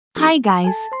Hi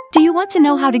guys, do you want to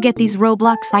know how to get these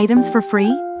Roblox items for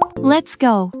free? Let's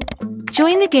go.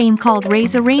 Join the game called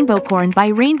Raise a Rainbocorn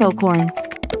by Rainbocorn.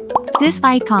 This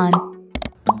icon.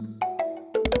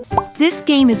 This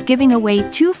game is giving away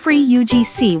 2 free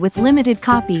UGC with limited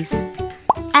copies.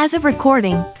 As of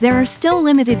recording, there are still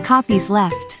limited copies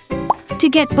left. To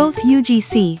get both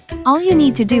UGC, all you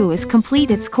need to do is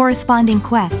complete its corresponding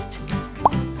quest.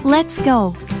 Let's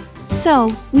go.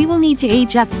 So, we will need to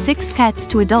age up 6 pets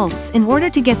to adults in order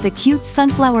to get the cute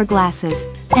sunflower glasses,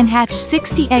 and hatch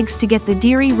 60 eggs to get the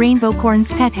Deery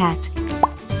Rainbocorns pet hat.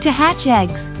 To hatch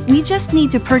eggs, we just need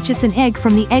to purchase an egg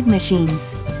from the egg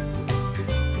machines.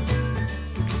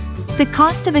 The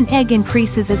cost of an egg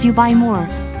increases as you buy more,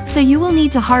 so you will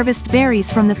need to harvest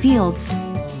berries from the fields.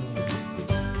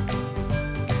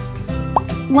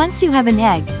 Once you have an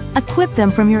egg, equip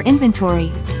them from your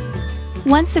inventory.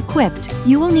 Once equipped,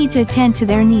 you will need to attend to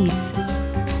their needs.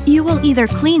 You will either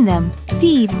clean them,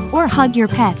 feed, or hug your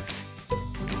pets.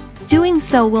 Doing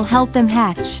so will help them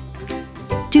hatch.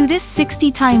 Do this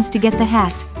 60 times to get the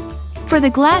hat. For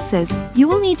the glasses, you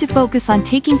will need to focus on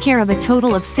taking care of a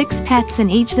total of 6 pets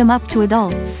and age them up to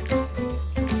adults.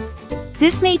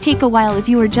 This may take a while if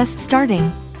you are just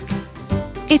starting.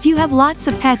 If you have lots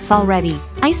of pets already,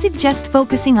 I suggest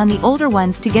focusing on the older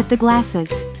ones to get the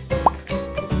glasses.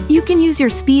 You can use your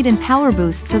speed and power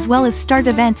boosts as well as start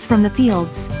events from the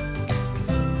fields.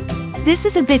 This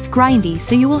is a bit grindy,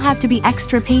 so you will have to be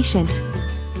extra patient.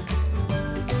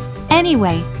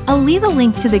 Anyway, I'll leave a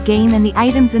link to the game and the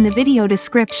items in the video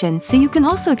description so you can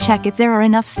also check if there are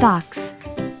enough stocks.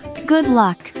 Good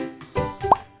luck!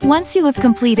 Once you have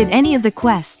completed any of the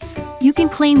quests, you can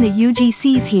claim the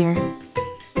UGCs here.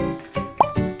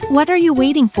 What are you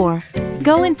waiting for?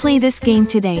 Go and play this game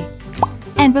today.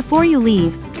 And before you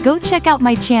leave, go check out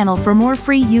my channel for more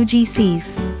free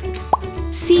UGCs.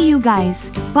 See you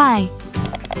guys, bye!